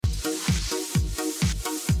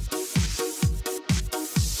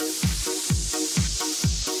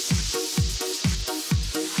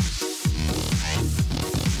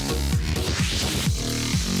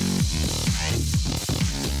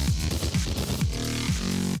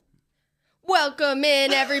Welcome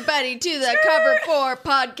in, everybody, to the Cover 4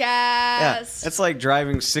 podcast. Yeah, it's like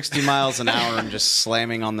driving 60 miles an hour and just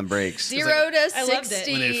slamming on the brakes. 0 to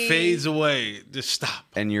 60. When it fades away, just stop.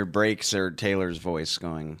 And your brakes are Taylor's voice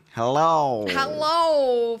going, hello.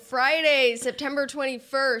 Hello. Friday, September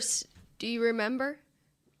 21st. Do you remember?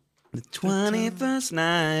 The 21st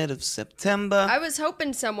night of September. I was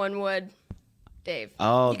hoping someone would. Dave.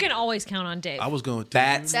 Oh, You can always count on Dave. I was going to.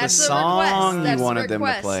 that's the That's the song request. That's you the wanted them to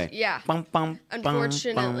request. play. Yeah. Bum, bum,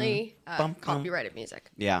 Unfortunately, bum, bum, bum. copyrighted music.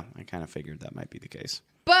 Yeah, I kind of figured that might be the case.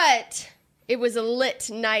 But it was a lit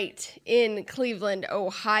night in Cleveland,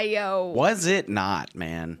 Ohio. Was it not,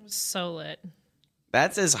 man? So lit.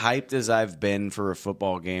 That's as hyped as I've been for a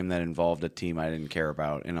football game that involved a team I didn't care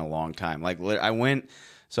about in a long time. Like, I went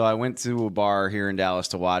to a bar here in Dallas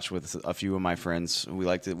to watch with a few of my friends. We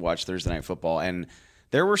like to watch Thursday Night Football, and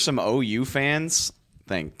there were some OU fans.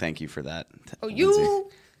 Thank you for that. OU?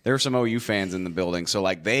 Lindsay. There were some OU fans in the building, so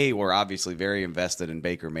like they were obviously very invested in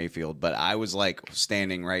Baker Mayfield. But I was like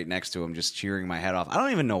standing right next to him, just cheering my head off. I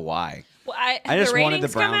don't even know why. Well, I the just wanted the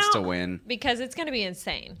ratings come Browns to out win. because it's going to be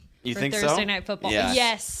insane. You for think so? Thursday Night Football. Yeah.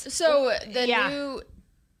 Yes. So the Yeah. new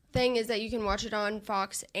thing is that you can watch it on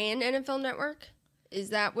Fox and NFL Network.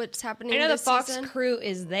 Is that what's happening I know the this Fox season? crew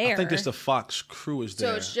is there. I think just the Fox crew is So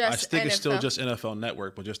there. it's just I think it's still NFL? just NFL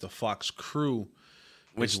Network, but just the Fox crew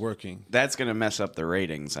is working. That's going to mess up the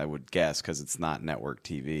ratings, I would guess, because it's not network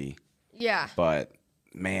TV. Yeah. But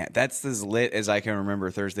man, that's as lit as I can remember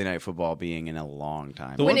Thursday Night Football being in a long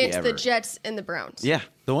time. When Maybe it's ever. the Jets and the Browns. Yeah.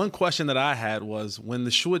 The one question that I had was when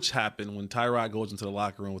the switch happened, when Tyrod goes into the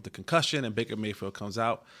locker room with the concussion and Baker Mayfield comes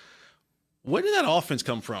out, where did that offense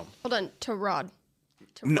come from? Hold on. To Rod.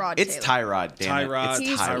 No, Rod it's Taylor. Tyrod, damn Tyrod. it. It's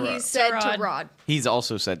He Tyrod. said Tyrod. to Rod. He's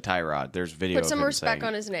also said Tyrod. There's video Put of some him respect saying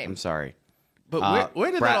on his name. I'm sorry. But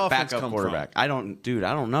where did that offense backup come quarterback. from? I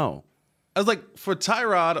don't know. I was like, for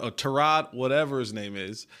Tyrod or Tyrod, whatever his name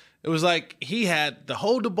is, it was like he had to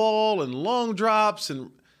hold the ball and long drops,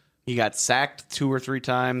 and He got sacked 2 or 3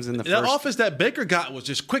 times in the that first. offense that Baker got was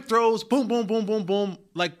just quick throws, boom, boom, boom, boom, boom.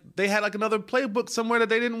 Like they had like another playbook somewhere that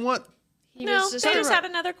they didn't want. He No, was they just Tyrod. had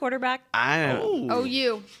another quarterback.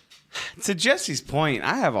 OU. To Jesse's point,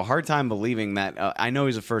 I have a hard time believing that. I know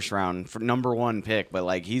he's a first round for number 1 pick, but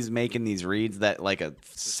like he's making these reads that like a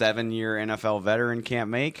 7-year NFL veteran can't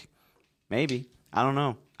make. Maybe. I don't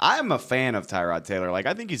know. I'm a fan of Tyrod Taylor. Like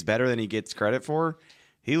I think he's better than he gets credit for.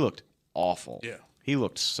 He looked awful. Yeah. He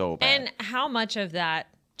looked so bad. And how much of that,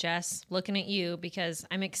 Jess, looking at you, because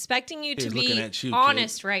I'm expecting you to He's looking be at you,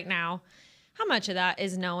 honest right now. How much of that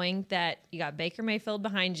is knowing that you got Baker Mayfield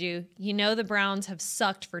behind you? You know the Browns have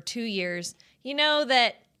sucked for 2 years. You know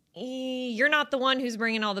that you're not the one who's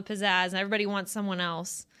bringing all the pizzazz and everybody wants someone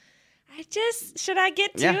else. Should I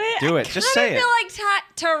get to Yeah, it? do it. I Just kinda say it. feel like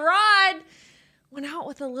Tyrod went out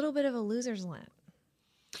with a little bit of a loser's limp.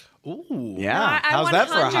 Ooh. yeah. How's that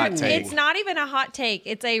for a hot 100 take? It's not even a hot take.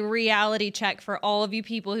 It's a reality check for all of you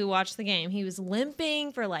people who watch the game. He was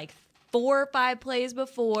limping for like 4 or 5 plays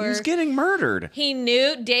before. He's getting murdered. He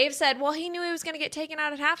knew. Dave said, well, he knew he was going to get taken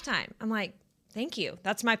out at halftime. I'm like, thank you.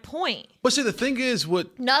 That's my point. But see, the thing is,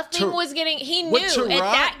 Nothing was getting. He knew what at Tyrod,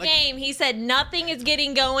 that like- game. He said, nothing is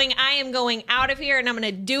getting going. I am going out of here, and I'm going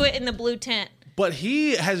to do it in the blue tent. But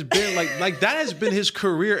he has been like that has been his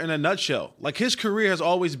career in a nutshell. Like his career has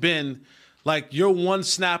always been like you're one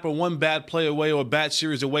snap or one bad play away or a bad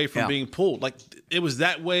series away from Yeah. being pulled. Like it was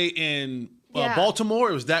that way in Yeah. Baltimore.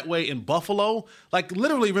 It was that way in Buffalo. Like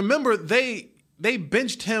literally, remember they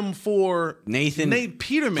benched him for Nate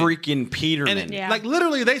Peterman. Freaking Peterman. And Yeah. like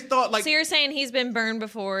literally, they thought like So you're saying he's been burned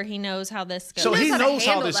before. He knows how this goes. so he knows how to knows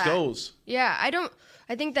how handle this that. goes. Yeah,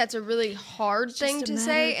 I think that's a really hard thing a to matter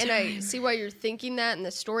say, of and I time. see why you're thinking that, and the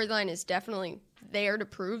storyline is definitely there to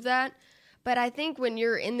prove that. But I think when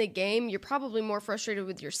you're in the game, you're probably more frustrated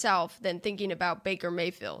with yourself than thinking about Baker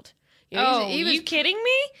Mayfield. You know, Oh, he was- you kidding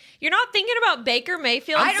me? You're not thinking about Baker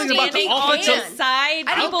Mayfield I don't standing think on he the can. side?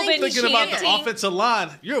 I don't People think been he Thinking about the chanting. offensive line,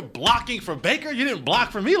 you're blocking for Baker. You didn't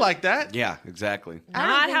block for me like that. Yeah, exactly. I don't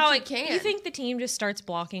Not think how he it can. You think the team just starts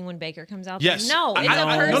blocking when Baker comes out? Yes. There? No, I- it's I- a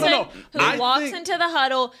I- person no. who I walks think- into the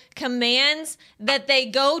huddle, commands that they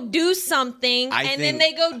go do something, I and then think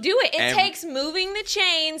they go do it. It ev- takes moving the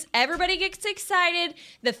chains. Everybody gets excited.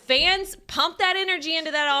 The fans pump that energy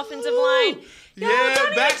into that offensive line. Yo, Yeah,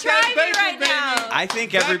 don't back even try that me Baker, right baby. now. I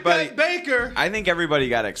think Back everybody. that Baker. I think everybody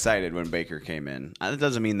got excited when Baker came in. That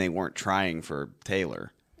doesn't mean they weren't trying for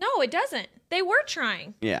Taylor. No, it doesn't. They were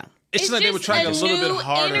trying. Yeah. It's like they were just trying a little new bit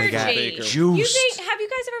harder energy. for Baker. Juiced. You think? Have you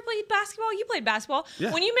guys ever played basketball? You played basketball.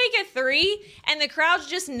 Yeah. When you make a 3 and the crowd's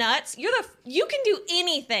just nuts, you can do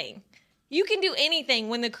anything. You can do anything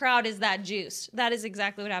when the crowd is that juiced. That is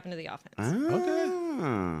exactly what happened to the offense.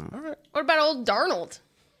 Okay. All right. What about old Darnold?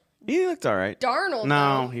 He looked all right. Darnold,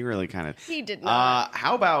 No, though. he really kind of. He did not.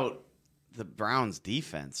 How about the Browns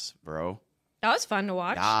defense, bro? That was fun to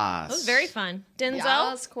watch. Yes. That was very fun. Denzel.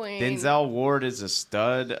 Yes, Queen. Denzel Ward is a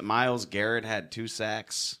stud. Myles Garrett had 2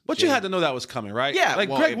 sacks. But you had to know that was coming, right? Yeah, like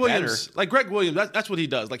well, Greg it Williams. better. Like Greg Williams, that's what he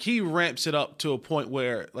does. Like he ramps it up to a point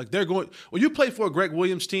where, like they're going. When you play for a Greg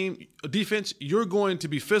Williams team defense, you're going to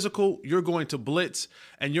be physical, you're going to blitz,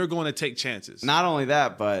 and you're going to take chances. Not only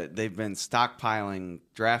that, but they've been stockpiling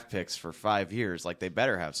draft picks for 5 years. Like they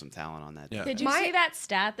better have some talent on that. Yeah. Did you see that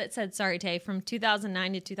stat that said, sorry, Tay, from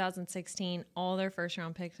 2009 to 2016, all their first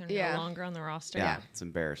round picks are Yeah. no longer on the roster? Yeah, it's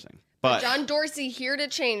embarrassing. But John Dorsey here to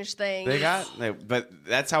change things. but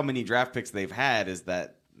that's how many draft picks they've had is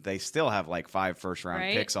that they still have like 5 first-round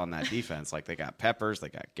Right. picks on that defense. Like they got Peppers, they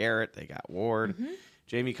got Garrett, they got Ward. Mm-hmm.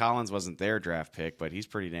 Jamie Collins wasn't their draft pick, but he's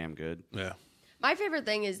pretty damn good. Yeah. My favorite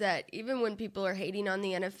thing is that even when people are hating on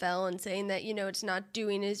the NFL and saying that, it's not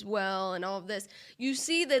doing as well and all of this, you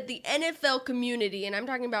see that the NFL community, and I'm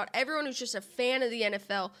talking about everyone who's just a fan of the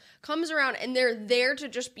NFL, comes around and they're there to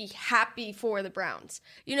just be happy for the Browns.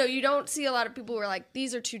 You don't see a lot of people who are like,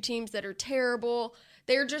 these are 2 teams that are terrible.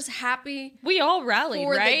 They're just happy. We all rallied,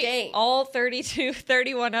 For the right? game. All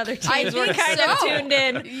 31 other I teams were think kind of so. tuned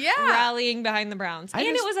in, Yeah. rallying behind the Browns. And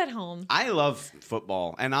just- it was at home. I love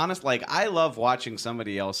football, and I love watching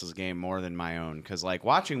somebody else's game more than my own because, like,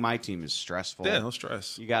 watching my team is stressful. Yeah, no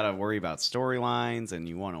stress. You got to worry about storylines, and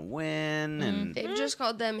you want to win. And They've just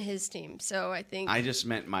called them his team. So I think I just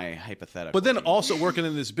meant my hypothetical. But then team. also working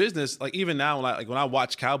in this business, like even now, when I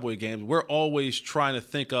watch Cowboy games, we're always trying to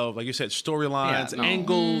think of, like you said, storylines, Yeah, no.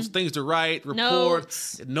 angles, things to write,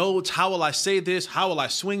 report, notes. How will I say this? How will I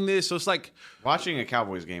swing this? So it's like, watching a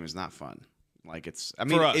Cowboys game is not fun. Like it's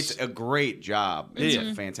us. it's a great job. It's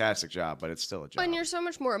Yeah. a fantastic job, but it's still a job. and you're so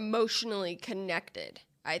much more emotionally connected,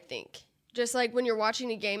 I think. Just like when you're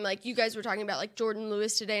watching a game, like you guys were talking about, like Jordan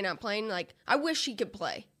Lewis today not playing, like I wish he could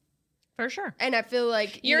play. For sure. And I feel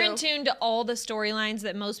like You're in tune to all the storylines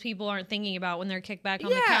that most people aren't thinking about when they're kicked back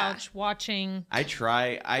on the Yeah. couch watching. I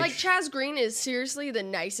try. Like Chaz Green is seriously the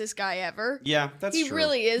nicest guy ever. Yeah, that's He true.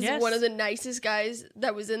 really is Yes. one of the nicest guys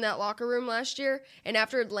that was in that locker room last year. And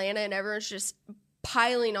after Atlanta and everyone's just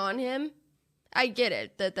piling on him, I get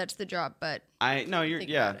it that that's the job, but think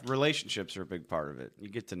about it. relationships are a big part of it. You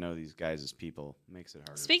get to know these guys as people. Makes it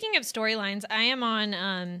harder. Speaking of storylines, I am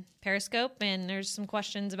on Periscope, and there's some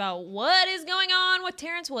questions about what is going on with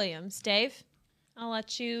Terrence Williams. Dave, I'll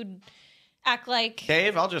let you act like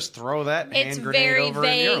Dave, I'll just throw that it's hand grenade very over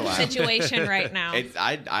in your vague lap. situation right now.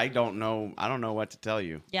 I don't know. I don't know what to tell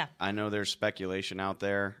you. Yeah. I know there's speculation out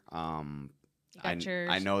there. got yours.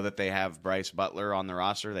 I know that they have Bryce Butler on the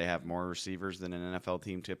roster. They have more receivers than an NFL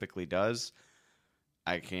team typically does.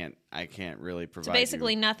 I can't really provide. So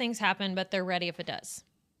basically, nothing's happened, but they're ready if it does.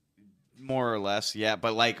 More or less, yeah.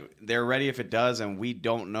 But like they're ready if it does, and we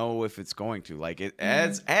don't know if it's going to. Like it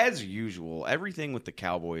as usual, everything with the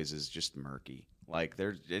Cowboys is just murky. Like I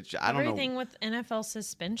don't know. Everything with NFL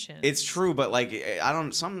suspension. It's true, but like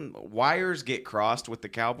some wires get crossed with the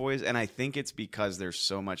Cowboys, and I think it's because there's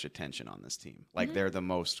so much attention on this team. Like they're the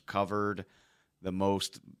most covered, the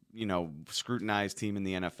most scrutinized team in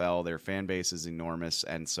the NFL. Their fan base is enormous,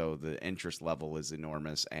 and so the interest level is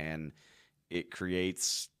enormous, and it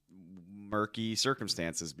creates murky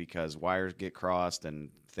circumstances because wires get crossed and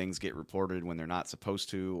things get reported when they're not supposed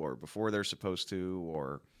to, or before they're supposed to,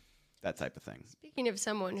 or that type of thing. Speaking of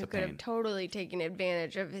someone who a could have pain. totally taken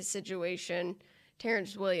advantage of his situation,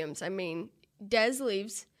 Terrence Williams. I mean, Dez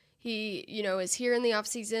leaves. He, is here in the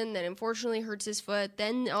offseason, then unfortunately hurts his foot.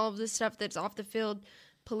 Then all of the stuff that's off the field,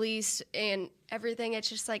 police and everything. It's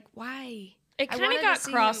just like, why? It I kind wanted of to got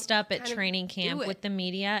see crossed him up at kind of training do camp it. with the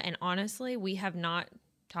media, and honestly, we have not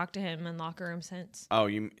talked to him in locker room since. Oh,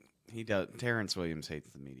 he does. Terrence Williams hates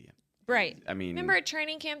the media. Right. I mean, Remember at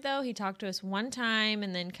training camp, though, he talked to us one time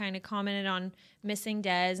and then kind of commented on missing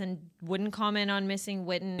Dez and wouldn't comment on missing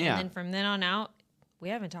Witten. Yeah. And then from then on out, we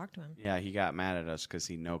haven't talked to him. yeah, he got mad at us because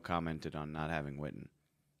he commented on not having Witten,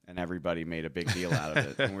 and everybody made a big deal out of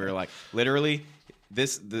it. And we were like, literally,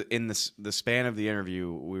 in the span of the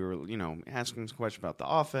interview, we were asking some questions about the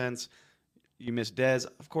offense. You miss Dez?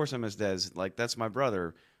 Of course I miss Dez. Like that's my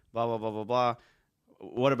brother. Blah blah blah blah blah.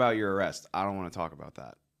 What about your arrest? I don't want to talk about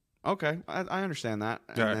that. Okay, I understand that.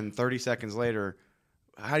 And Right. then 30 seconds later,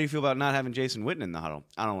 how do you feel about not having Jason Witten in the huddle?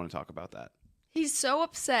 I don't want to talk about that. He's so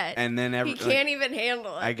upset. And then he can't even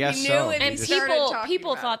handle it. I guess he knew so. It And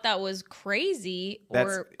people thought that was crazy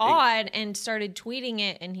or odd and started tweeting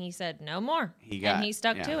it, and he said no more. And he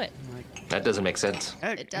stuck to it. That doesn't make sense.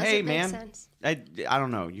 It doesn't hey, make man, sense. I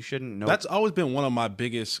don't know. You shouldn't know. That's always been one of my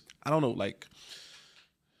biggest, I don't know, like,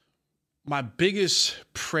 my biggest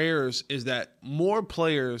prayers is that more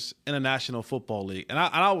players in the National Football League, and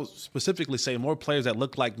I would specifically say more players that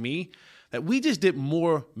look like me, that we just did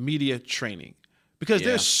more media training. Because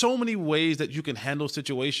there's so many ways that you can handle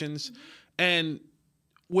situations and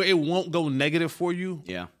where it won't go negative for you.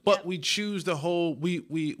 Yeah. But we choose the whole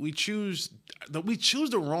we choose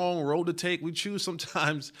the wrong road to take. We choose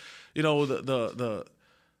sometimes, the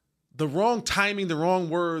wrong timing, the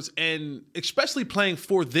wrong words, and especially playing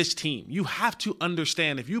for this team. You have to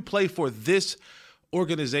understand if you play for this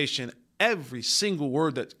organization, every single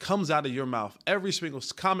word that comes out of your mouth, every single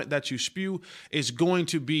comment that you spew is going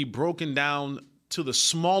to be broken down to the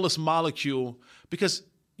smallest molecule because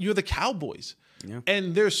you're the Cowboys. Yeah.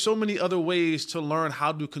 And there's so many other ways to learn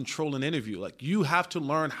how to control an interview. Like, you have to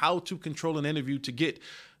learn how to control an interview to get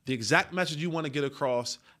the exact message you want to get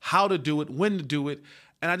across, how to do it, when to do it.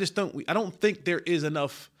 And I don't think there isn't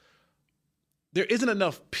enough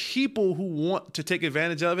people who want to take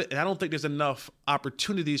advantage of it, and I don't think there's enough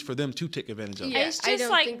opportunities for them to take advantage of it. It's just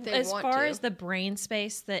like, as far as the brain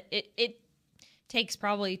space, that it takes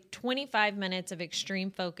probably 25 minutes of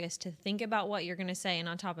extreme focus to think about what you're going to say, and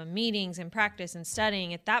on top of meetings and practice and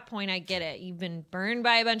studying. At that point, I get it. You've been burned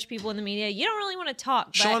by a bunch of people in the media. You don't really want to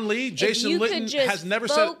talk. Sean Lee, Jason Witten has never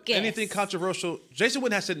said anything controversial. Jason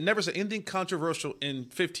Witten has never said anything controversial in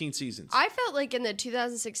 15 seasons. I felt like in the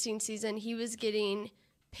 2016 season, he was getting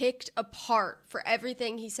picked apart for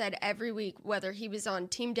everything he said every week, whether he was on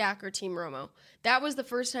Team Dak or Team Romo. That was the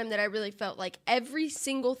first time that I really felt like every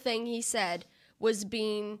single thing he said was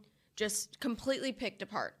being just completely picked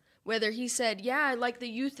apart. Whether he said, yeah, I like the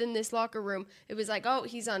youth in this locker room, it was like, oh,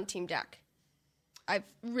 he's on Team Dak. I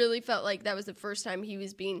really felt like that was the first time he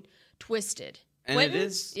was being twisted. And Witten? It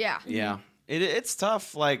is. Yeah. Yeah. It's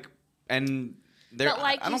tough. Like, and there,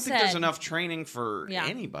 I don't think there's enough training for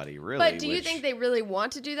anybody, really. But do you think they really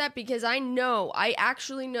want to do that? Because I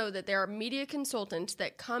actually know that there are media consultants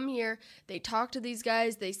that come here, they talk to these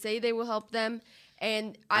guys, they say they will help them,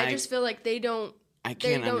 and I just feel like they don't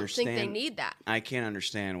think they need that. I can't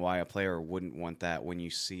understand why a player wouldn't want that when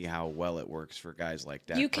you see how well it works for guys like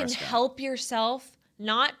Dak Prescott. You can help yourself,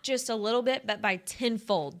 not just a little bit, but by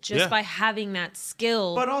tenfold, just by having that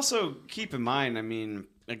skill. But also keep in mind, I mean,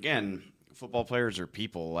 again, football players are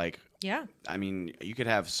people. Like, I mean, you could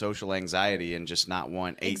have social anxiety and just not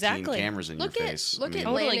want 18 cameras in your face. Look at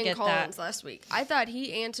Landon Collins last week. I thought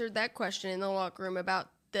he answered that question in the locker room about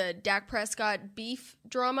the Dak Prescott beef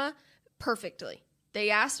drama perfectly. They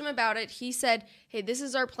asked him about it. He said, hey, this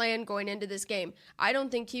is our plan going into this game. I don't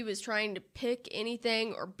think he was trying to pick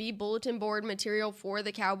anything or be bulletin board material for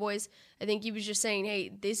the Cowboys. I think he was just saying, hey,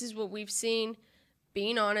 this is what we've seen,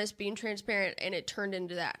 being honest, being transparent, and it turned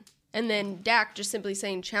into that. And then Dak just simply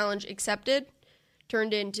saying challenge accepted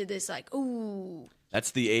turned into this like, ooh.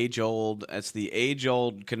 That's the age-old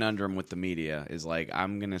conundrum with the media is like,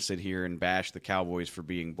 I'm going to sit here and bash the Cowboys for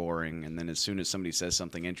being boring, and then as soon as somebody says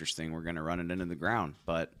something interesting, we're going to run it into the ground.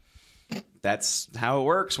 But that's how it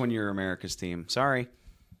works when you're America's team. Sorry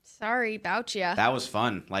about ya. That was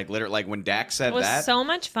fun. Like, literally, like when Dak said that. It was so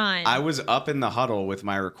much fun. I was up in the huddle with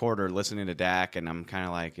my recorder listening to Dak, and I'm kind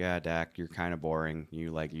of like, yeah, Dak, you're kind of boring.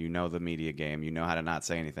 You know the media game. You know how to not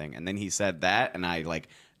say anything. And then he said that, and I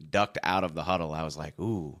ducked out of the huddle. I was like,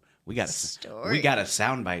 ooh, we got a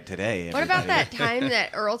soundbite today. Everybody. What about that time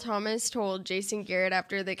that Earl Thomas told Jason Garrett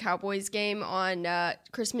after the Cowboys game on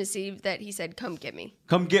Christmas Eve that he said, come get me.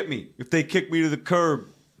 Come get me. If they kick me to the curb,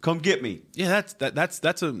 come get me. Yeah,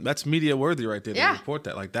 that's media worthy right there. To report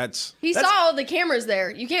that. Like he saw all the cameras there.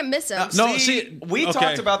 You can't miss him. We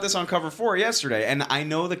talked about this on Cover 4 yesterday, and I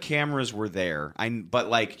know the cameras were there.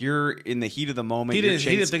 But you're in the heat of the moment. He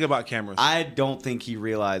didn't think about cameras. I don't think he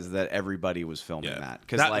realized that everybody was filming that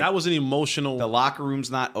because that was an emotional. The locker room's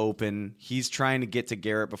not open. He's trying to get to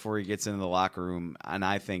Garrett before he gets into the locker room, and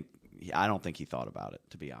I don't think he thought about it,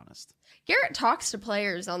 to be honest. Garrett talks to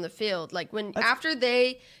players on the field. Like after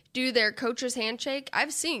they do their coach's handshake,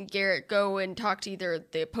 I've seen Garrett go and talk to either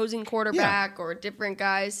the opposing quarterback or different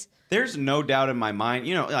guys. There's no doubt in my mind.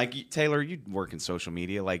 Taylor, you work in social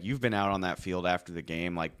media. Like, you've been out on that field after the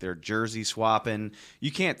game. Like, they're jersey swapping.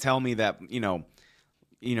 You can't tell me that,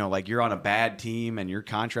 like you're on a bad team and your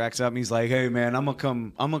contract's up and he's like, hey man, I'm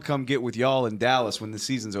gonna come get with y'all in Dallas when the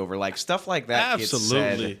season's over. Like, stuff like that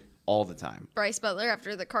Absolutely. gets said all the time. Bryce Butler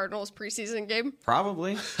after the Cardinals preseason game.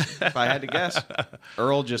 Probably, if I had to guess.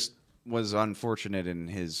 Earl just was unfortunate in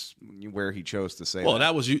where he chose to say Well,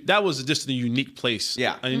 that. that was just a unique place.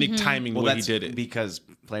 Yeah. A unique timing Well, when he that's did it. because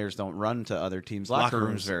players don't run to other teams' locker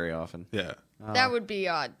rooms very often. Yeah. That would be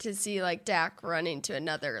odd to see like Dak run into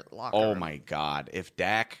another locker room. Oh my God! If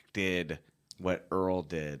Dak did what Earl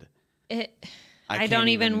did, I can't don't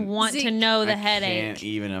even want to know the I headache. Can't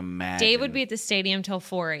even imagine. Dave would be at the stadium till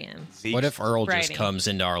 4 a.m. What if Earl just Writing. comes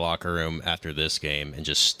into our locker room after this game and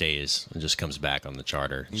just stays and just comes back on the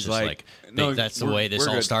charter? It's He's just like, "No, that's the we're- way this we're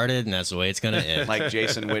all good." started, and that's the way it's going to end. like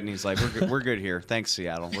Jason Witten? He's like, we're good here. Thanks,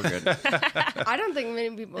 Seattle. We're good. I don't think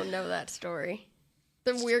many people know that story.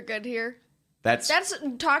 The we're good here. That's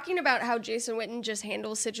talking about how Jason Witten just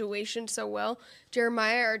handles situations so well.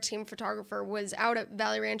 Jeremiah, our team photographer, was out at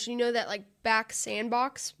Valley Ranch. You know that like back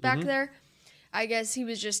sandbox back there? I guess he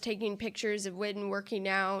was just taking pictures of Witten working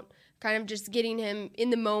out, kind of just getting him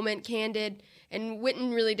in the moment, candid. And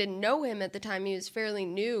Witten really didn't know him at the time. He was fairly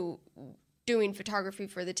new doing photography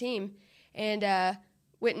for the team. And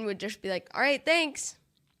Witten would just be like, all right, thanks.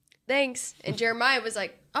 And Jeremiah was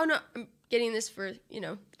like, oh, no, I'm getting this for,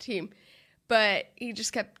 the team. But he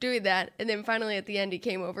just kept doing that. And then finally at the end, he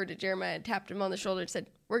came over to Jeremiah and tapped him on the shoulder and said,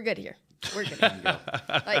 we're good here. We're good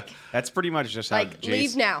here. that's pretty much just how Like,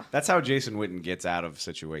 leave now. That's how Jason Witten gets out of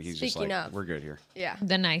situations. He's just Speaking like, of. we're good here. Yeah.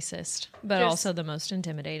 The nicest, but Just- also the most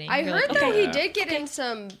intimidating. I You're heard like, that okay. he did get in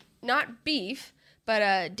some, not beef,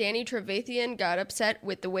 but Danny Trevathan got upset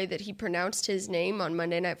with the way that he pronounced his name on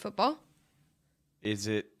Monday Night Football. Is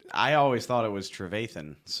it? I always thought it was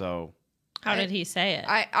Trevathan. So How did he say it?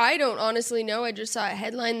 I don't honestly know. I just saw a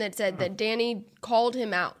headline that said that Danny called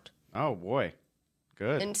him out oh boy,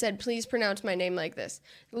 good. and said, please pronounce my name like this.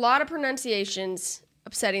 A lot of pronunciations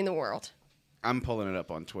upsetting the world. I'm pulling it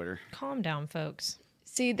up on Twitter. Calm down, folks.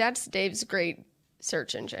 See, that's Dave's great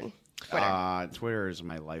search engine. Twitter. Twitter is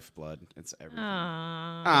my lifeblood. It's everything.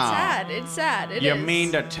 Sad. It's sad. It You is.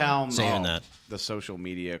 mean to tell me Saying that. the social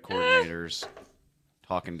media coordinators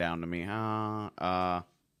talking down to me?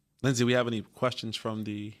 Lindsay, we have any questions from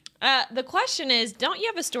the... The question is, don't you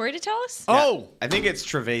have a story to tell us? Oh! I think it's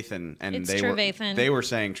Trevathan, and It's they were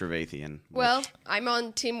saying Trevathan. Well, I'm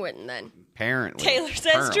on Team Witten then. Apparently, Taylor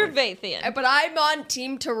says apparently. Trevathan. But I'm on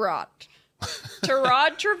Team Tarot.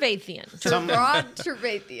 Tarod Trevathan. Tarot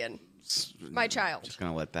Trevathan. My child. Just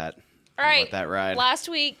gonna let that. All right. Let that ride. Last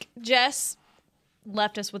week, Jess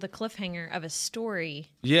left us with a cliffhanger of a story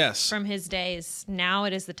Yes. from his days. Now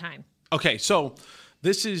it is the time. Okay, so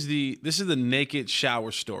this is the naked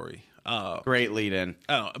shower story. Great lead in.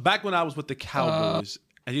 Back when I was with the Cowboys,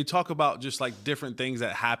 and you talk about just like different things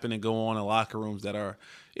that happen and go on in locker rooms that are,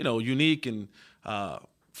 unique and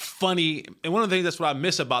funny. And one of the things that's what I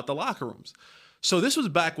miss about the locker rooms. So this was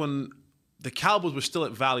back when the Cowboys were still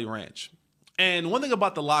at Valley Ranch. And one thing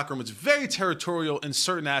about the locker room, it's very territorial in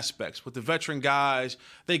certain aspects. With the veteran guys,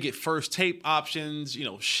 they get first tape options,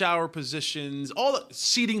 shower positions, all the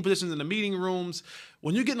seating positions in the meeting rooms.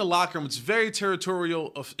 When you get in the locker room, it's very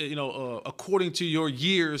territorial, according to your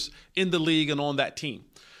years in the league and on that team.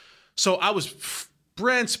 So I was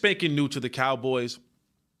brand spanking new to the Cowboys.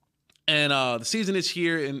 And the season is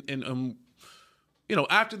here, and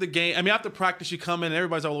after the game, after practice, you come in and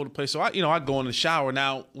everybody's all over the place. So I go in the shower.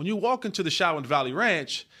 Now, when you walk into the shower in Valley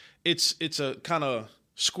Ranch, it's a kind of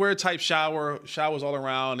square type shower, showers all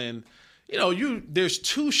around, and there's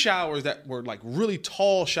two showers that were like really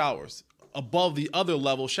tall showers above the other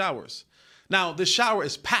level showers. Now, the shower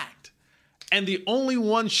is packed, and the only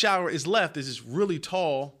one shower is left is this really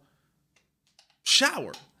tall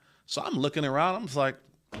shower. So I'm looking around. I'm just like,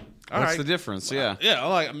 all What's right. the difference? Yeah. Yeah, I'm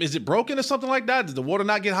like, is it broken or something like that? Did the water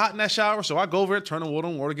not get hot in that shower? So I go over there, turn the water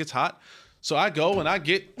on, water gets hot. So I go and I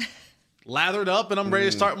get lathered up and I'm ready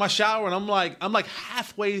to start my shower. And I'm like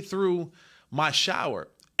halfway through my shower.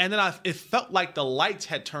 And then it felt like the lights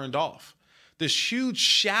had turned off. This huge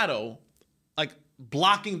shadow, like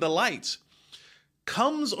blocking the lights,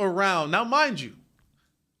 comes around. Now, mind you,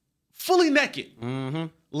 fully naked,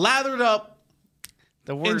 lathered up.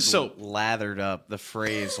 The word soap. lathered up, the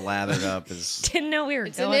phrase lathered up is Didn't know we were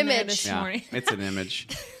It's an going there image. this yeah, morning. it's an image.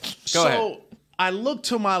 So ahead. I look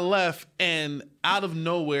to my left, and out of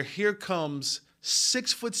nowhere, here comes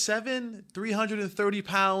 6'7", 330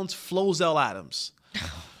 pounds, Flozell Adams.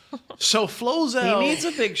 So Flozell, He needs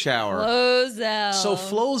a big shower. Ozell. so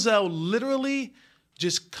Flozell literally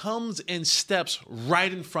just comes and steps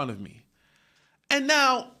right in front of me. And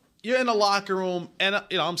now you're in a locker room, and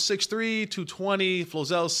I'm 6'3", 220,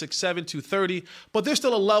 Flozell's 6'7", 230, but there's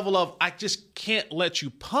still a level of I just can't let you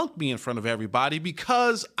punk me in front of everybody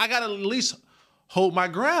because I got to at least hold my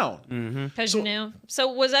ground. Because you knew.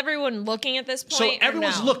 So was everyone looking at this point? So or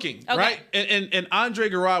everyone's no? looking, Okay. right? And Andre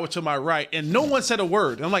Guerrero was to my right, and no one said a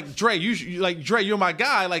word. And I'm like, Dre, Dre, you're my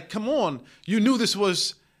guy. Like, come on. You knew this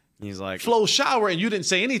was He's like, Flo's shower, and you didn't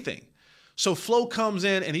say anything. So Flo comes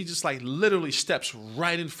in, and he just like literally steps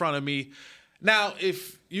right in front of me. Now,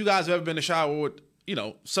 if you guys have ever been in the shower with,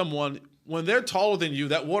 someone, when they're taller than you,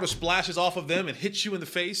 that water splashes off of them and hits you in the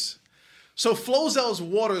face. So Flozel's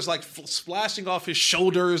water is like splashing off his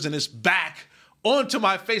shoulders and his back onto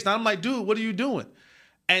my face. Now I'm like, dude, what are you doing?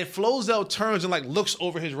 And Flozel turns and like looks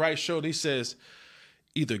over his right shoulder. He says,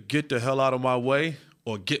 either get the hell out of my way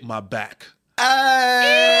or get my back.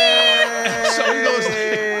 So he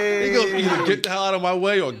goes, either get the hell out of my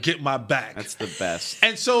way or get my back. that's the best.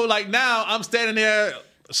 And so like now I'm standing there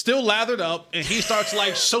still lathered up, and he starts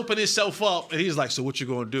like soaping himself up, and he's like, so what you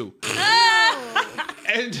gonna do?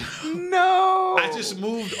 And No. I just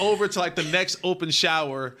moved over to like the next open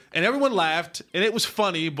shower, and everyone laughed, and it was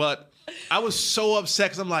funny, but I was so upset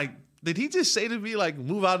because I'm like, did he just say to me like,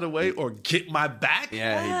 move out of the way or get my back?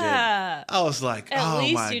 Yeah, he did. Yeah. I was like, At oh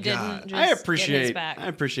least my you God. didn't just I get his appreciate back.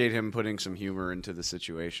 him putting some humor into the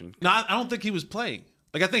situation. No, I don't think he was playing.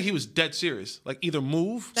 Like, I think he was dead serious. Like, either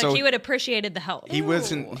move. Like So- he would have appreciated the help. He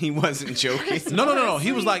wasn't joking. No.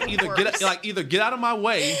 He was like, Worse. either get out of my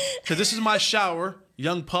way, because this is my shower,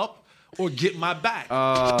 young pup, or get my back.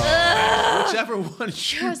 Whichever one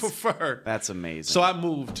you prefer. That's amazing. So I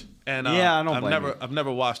moved, and Yeah, I don't blame you. I've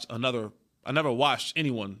never watched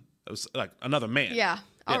anyone that was like another man. Yeah.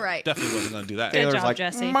 All right. Definitely wasn't gonna do that. Good Taylor's job, like,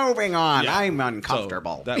 Jesse. moving on. Yeah. I'm So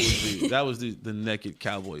uncomfortable. that was the naked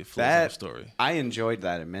cowboy Flozel That story. I enjoyed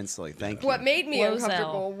that immensely. Thank you. What made me Flozel.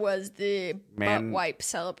 uncomfortable was the Man- butt wipe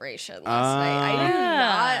celebration last night. I did Yeah,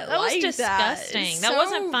 not that was like disgusting. That. That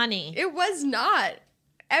wasn't funny. It was not.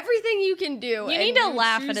 Everything you can do. You and need to you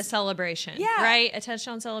laugh at a choose- celebration, Yeah. right? A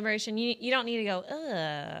touchdown celebration. You don't need to go,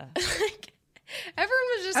 ugh. Everyone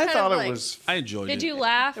was just I kind thought of it like, was. I enjoyed it. Did you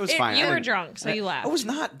laugh? It was fine. You I were didn't- drunk, so you laughed. I was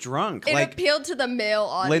not drunk. it Like appealed to the male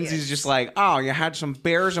audience. Lindsay's just like, oh, you had some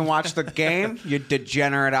beers and watched the game, you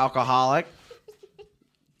degenerate alcoholic.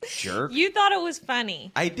 Jerk. You thought it was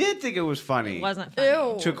funny. I did think it was funny. It wasn't funny.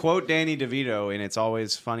 Ew. To quote Danny DeVito in It's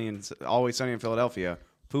Always Funny and Always Sunny in Philadelphia,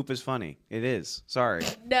 poop is funny. It is. Sorry.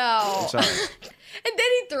 No. I'm sorry. And then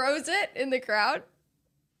he throws it in the crowd.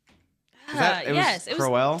 that- it was Yes, it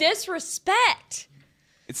Crowell? was disrespect.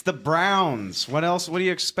 It's the Browns. What else? What do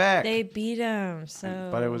you expect? They beat him, so.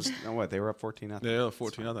 But it was what they were up 14-0. Yeah,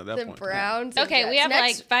 14 at that The point. Browns. and Okay, we Jets. have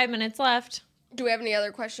Next, like 5 minutes left. Do we have any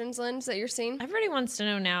other questions, Linz, that you're seeing? Everybody wants to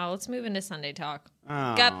know now. Let's move into Sunday talk.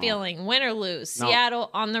 Oh. Gut feeling, win or lose. No. Seattle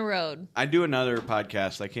on the road. I do another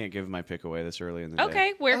podcast. I can't give my pick away this early in the day.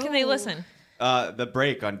 Okay, where can they Oh. listen? The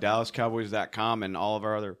Break on DallasCowboys.com and all of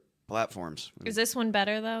our other platforms. Is this one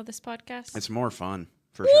better though? This podcast. It's more fun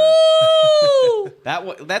for sure. Woo!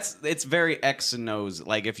 It's very X and O's.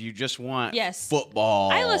 Like if you just want Yes.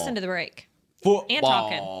 football. I listened to the break. football. and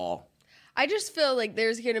talking. I just feel like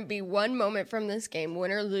there's going to be one moment from this game,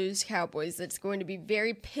 win or lose Cowboys, that's going to be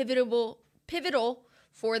very pivotal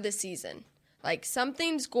for the season. Like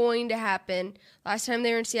something's going to happen. Last time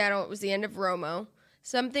they were in Seattle, it was the end of Romo.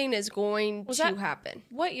 Something is going to that- happen.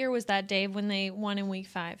 What year was that, Dave, when they won in week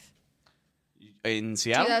 5? In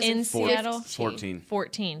Seattle? 2015. In Seattle? 14.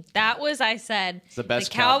 14. That was, I said, the best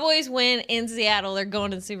Cowboys win in Seattle. They're going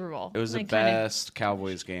to the Super Bowl. It was the Like, kinda- best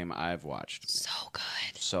Cowboys game I've watched. So good.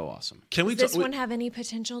 So awesome. Can we Does this talk? one have any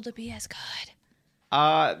potential to be as good?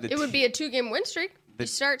 It would be a 2-game win streak. You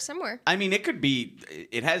start somewhere. I mean, it could be.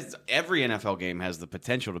 It has every NFL game has the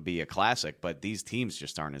potential to be a classic, but these teams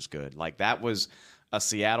just aren't as good. Like that was a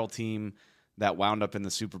Seattle team that wound up in the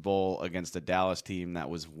Super Bowl against a Dallas team that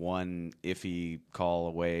was one iffy call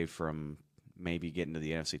away from maybe getting to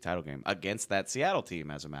the NFC title game against that Seattle team.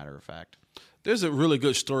 As a matter of fact, There's a really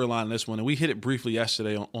good storyline in this one, and we hit it briefly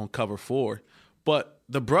yesterday on Cover 4. But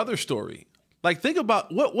the brother story, like think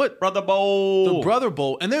about what Brother Bowl, the Brother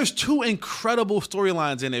Bowl, and there's two incredible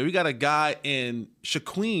storylines in there. We got a guy in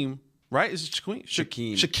Shaquem, right? Is it Shaquem?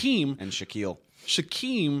 Shaquem. and Shaquille.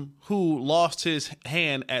 Shaquem, who lost his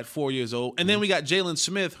hand at 4 years old. And then we got Jalen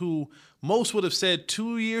Smith, who most would have said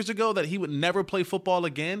 2 years ago that he would never play football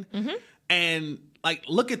again. And, like,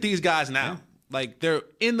 look at these guys now. Like, they're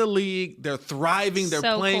in the league. They're thriving. They're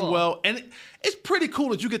So playing cool. well. And it's pretty cool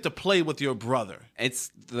that you get to play with your brother. It's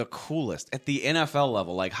the coolest at the NFL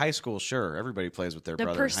level. Like high school, sure, everybody plays with their The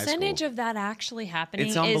brother in high percentage school. of that actually happening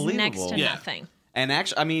It's is next unbelievable. to Yeah. nothing. And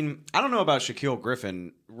actually, I mean, I don't know about Shaquille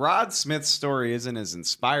Griffin. Rod Smith's story isn't as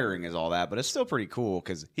inspiring as all that, but it's still pretty cool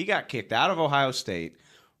because he got kicked out of Ohio State,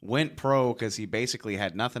 went pro because he basically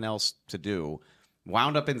had nothing else to do,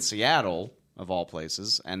 wound up in Seattle of all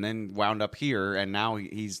places, and then wound up here, and now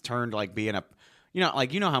he's turned like being a, you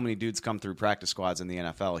know how many dudes come through practice squads in the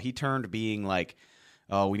NFL. He turned being like,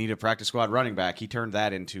 oh, we need a practice squad running back. He turned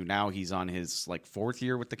that into now he's on his like 4th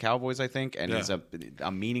year with the Cowboys, I think, and he's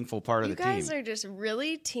a meaningful part of the team. You guys are just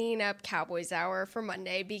really teeing up Cowboys Hour for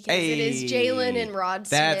Monday because it is Jalen and Rod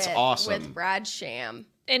Smith that's awesome. with Brad Sham.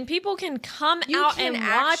 And people can come You out can and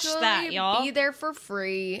watch actually that, y'all. be there for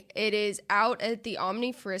free. It is out at the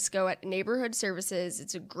Omni Frisco at Neighborhood Services.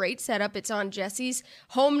 It's a great setup. It's on Jesse's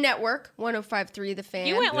home network, 105.3 The Fan.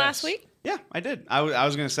 You went last week? Yeah, I did. I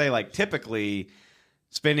was going to say, like, typically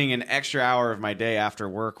spending an extra hour of my day after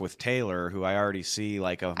work with Taylor, who I already see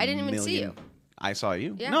like a I didn't even see million- you. I saw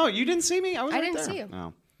you? Yeah. No, you didn't see me? I didn't there. see you.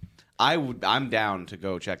 No. I'm down to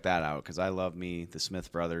go check that out because I love me, the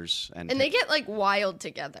Smith brothers. And And they get like wild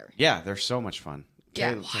together. yeah, they're so much fun. Yeah,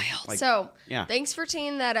 Taylor- wild. like, So, yeah. thanks for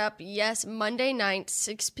teeing that up. Yes, Monday night,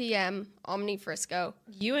 6 p.m., Omni Frisco.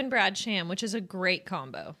 You and Brad Sham, which is a great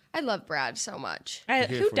combo. I love Brad so much. here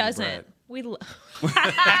for Who you, doesn't? Brad. We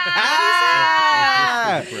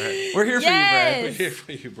Ah! We're here for Yes. We're here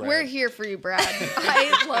for you, Brad. We're here for you, Brad.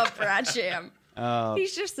 I love Brad Sham.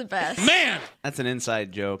 He's just the best. Man, That's an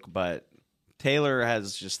inside joke, but Taylor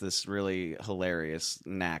has just this really hilarious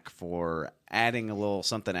knack for adding a little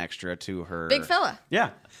something extra to her. Big fella. Yeah.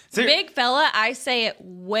 Ser- Big fella, I say it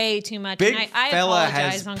way too much. Big and I fella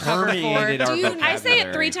apologize has on cover four. permeated our Dude, I say it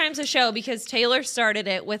vocabulary. 3 times a show because Taylor started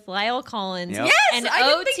it with Lyle Collins. Yep. Yes, and I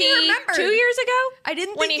didn't OT think you remembered. 2 years ago. I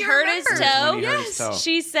didn't when think he you hurt his remembered. toe. When he hurt his toe.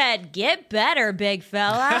 She said, "Get better, big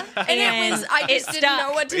fella." And it was, I just didn't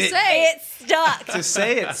know what to say. It stuck. To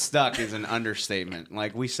say it stuck is an understatement.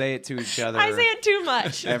 Like, we say it to each other I say it too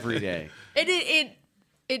much. every day.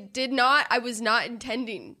 It did not, I was not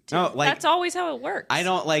intending to. No, like, That's always how it works. I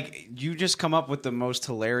don't, like, you just come up with the most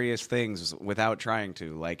hilarious things without trying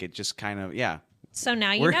to. Like, it just kind of, yeah. So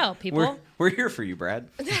now you know, people. We're here for you, Brad.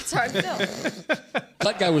 That's how I feel.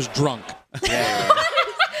 That guy was drunk.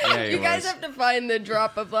 Yeah, You guys have to find the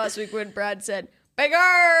drop of last week when Brad said, Bigger!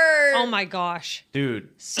 Oh my gosh. Dude.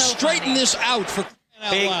 So Straighten funny. this out for crying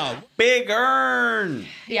out Big, loud. big earn.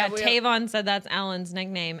 Yeah, we- Tavon said that's Alan's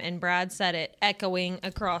nickname, and Brad said it echoing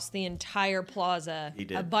across the entire plaza He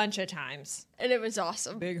did. a bunch of times. And it was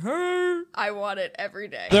awesome. Big hurt. I want it every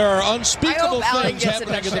day There are I unspeakable hope Alan things gets a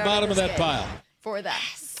happening at the touchdown bottom in of this that game. pile. for that.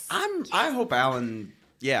 I hope Allen.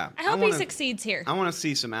 Yeah, I hope wanna- he succeeds here. I want to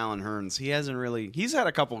see some Allen Hurns. He hasn't really. He's had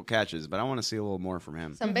a couple of catches, but I want to see a little more from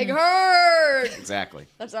him. Some big hurt. Exactly.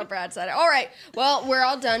 That's not Brad said it. All right. Well, we're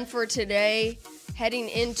all done for today. Heading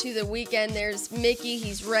into the weekend, there's Mickey.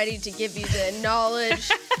 He's ready to give you the knowledge,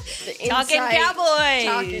 the Talking insight. Cowboys.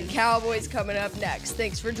 Talking Cowboys coming up next.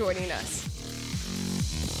 Thanks for joining us.